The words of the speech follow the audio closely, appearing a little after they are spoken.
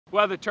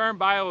Well, the term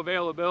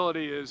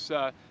bioavailability is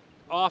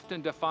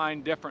often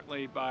defined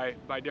differently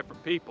by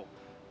different people.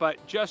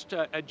 But just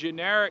a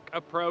generic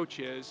approach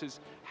is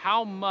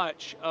how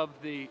much of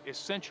the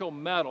essential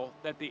metal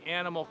that the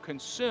animal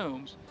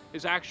consumes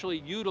is actually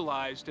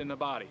utilized in the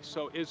body.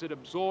 So is it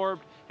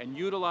absorbed and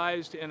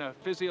utilized in a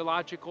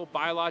physiological,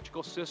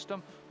 biological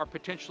system, or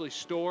potentially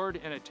stored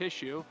in a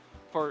tissue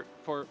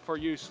for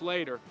use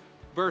later,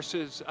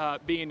 versus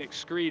being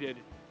excreted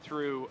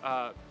through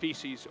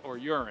feces or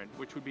urine,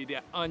 which would be the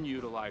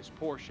unutilized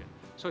portion.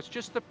 So it's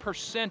just the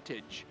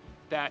percentage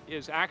that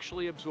is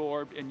actually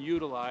absorbed and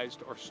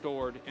utilized or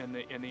stored in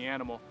the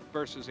animal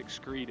versus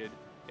excreted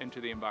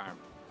into the environment.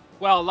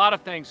 Well, a lot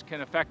of things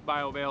can affect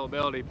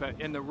bioavailability, but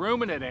in the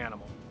ruminant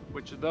animal,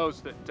 which are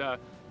those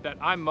that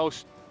I'm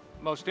most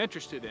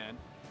interested in,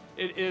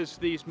 it is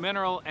these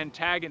mineral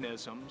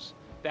antagonisms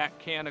that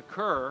can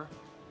occur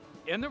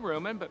in the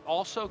rumen, but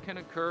also can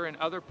occur in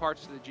other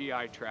parts of the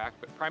GI tract,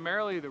 but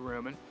primarily the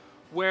rumen,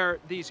 where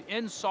these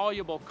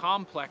insoluble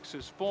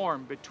complexes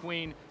form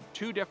between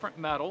two different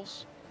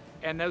metals,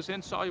 and those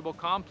insoluble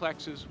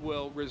complexes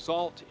will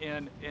result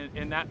in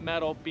that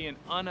metal being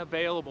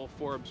unavailable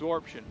for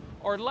absorption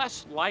or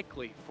less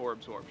likely for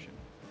absorption.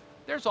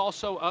 There's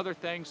also other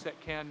things that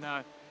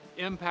can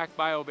impact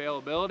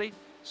bioavailability,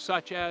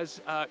 such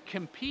as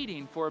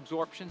competing for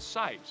absorption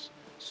sites.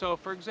 So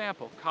for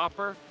example,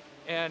 copper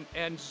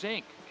and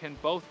zinc can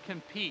both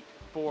compete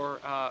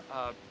for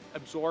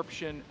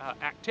absorption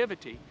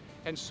activity,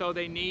 and so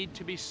they need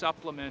to be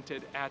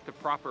supplemented at the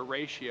proper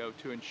ratio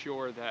to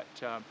ensure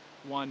that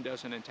one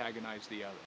doesn't antagonize the other.